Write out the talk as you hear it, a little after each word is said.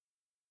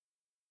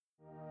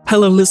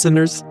Hello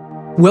listeners.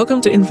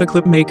 Welcome to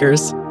InfoClip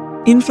Makers.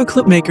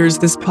 InfoClip Makers,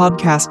 this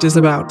podcast is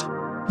about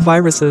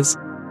viruses.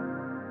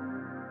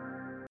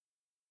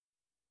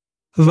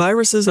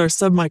 Viruses are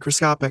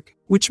submicroscopic,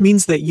 which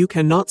means that you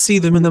cannot see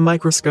them in the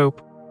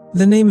microscope.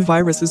 The name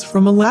virus is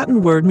from a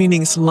Latin word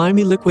meaning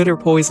slimy liquid or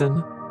poison.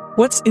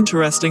 What's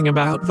interesting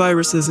about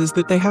viruses is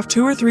that they have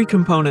 2 or 3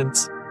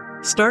 components.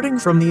 Starting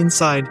from the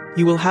inside,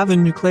 you will have a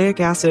nucleic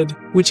acid,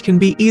 which can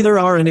be either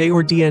RNA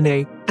or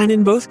DNA, and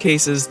in both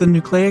cases the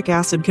nucleic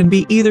acid can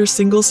be either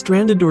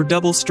single-stranded or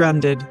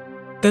double-stranded.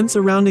 Then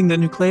surrounding the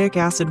nucleic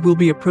acid will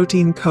be a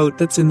protein coat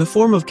that's in the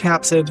form of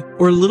capsid,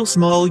 or little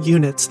small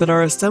units that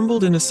are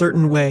assembled in a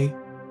certain way.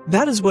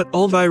 That is what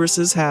all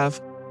viruses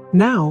have.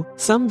 Now,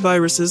 some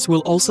viruses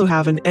will also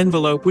have an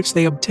envelope which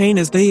they obtain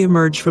as they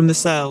emerge from the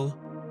cell.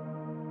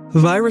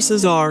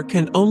 Viruses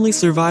can only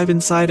survive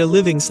inside a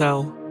living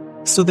cell.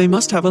 So they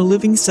must have a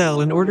living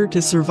cell in order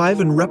to survive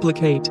and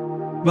replicate.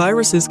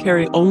 Viruses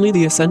carry only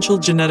the essential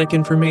genetic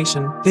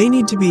information. They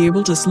need to be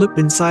able to slip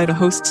inside a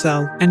host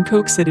cell and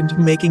coax it into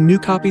making new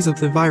copies of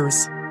the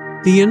virus.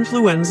 The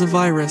influenza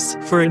virus,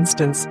 for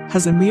instance,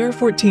 has a mere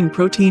 14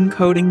 protein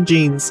coding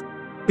genes.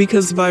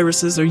 Because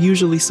viruses are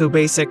usually so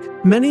basic,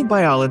 many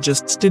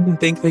biologists didn't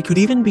think they could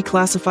even be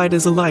classified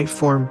as a life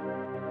form.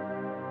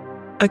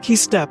 A key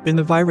step in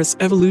the virus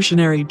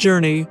evolutionary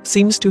journey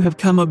seems to have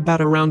come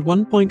about around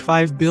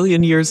 1.5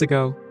 billion years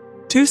ago.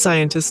 2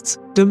 scientists,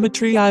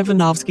 Dmitry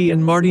Ivanovsky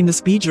and Marty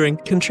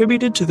Nesbiedrink,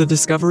 contributed to the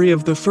discovery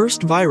of the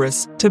first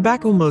virus,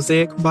 tobacco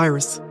mosaic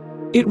virus.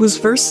 It was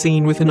first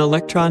seen with an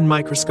electron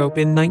microscope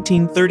in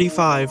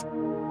 1935.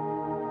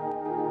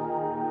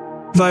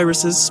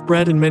 Viruses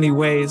spread in many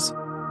ways.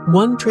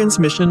 One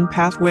transmission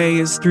pathway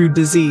is through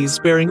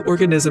disease-bearing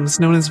organisms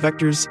known as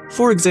vectors.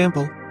 For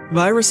example,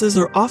 viruses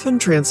are often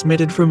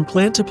transmitted from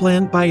plant to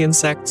plant by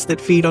insects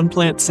that feed on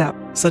plant sap,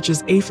 such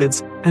as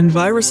aphids, and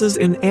viruses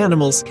in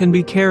animals can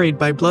be carried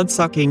by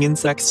blood-sucking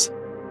insects.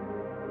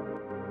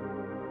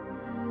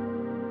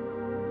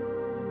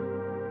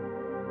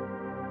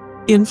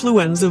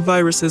 Influenza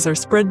viruses are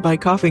spread by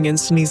coughing and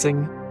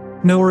sneezing.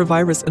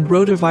 Norovirus and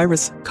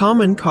rotavirus,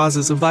 common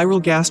causes of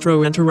viral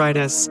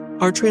gastroenteritis,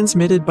 are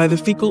transmitted by the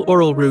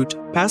fecal-oral route,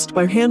 passed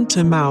by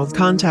hand-to-mouth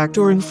contact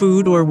or in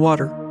food or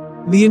water.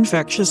 The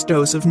infectious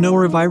dose of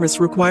norovirus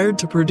required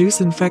to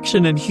produce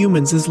infection in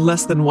humans is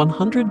less than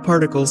 100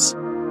 particles.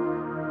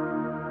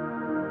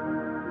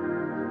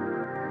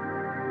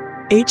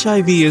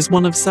 HIV is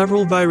one of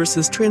several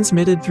viruses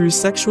transmitted through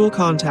sexual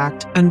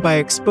contact and by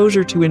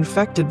exposure to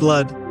infected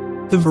blood.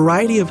 The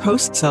variety of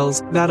host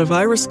cells that a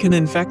virus can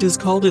infect is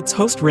called its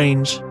host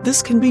range.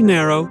 This can be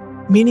narrow,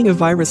 meaning a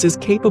virus is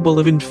capable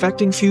of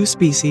infecting few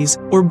species,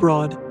 or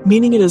broad,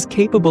 meaning it is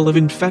capable of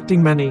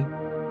infecting many.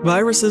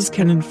 Viruses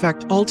can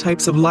infect all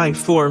types of life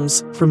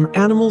forms, from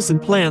animals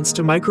and plants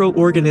to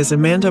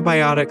microorganisms.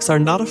 Antibiotics are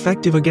not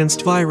effective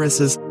against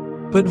viruses,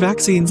 but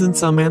vaccines and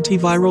some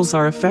antivirals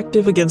are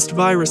effective against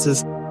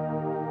viruses.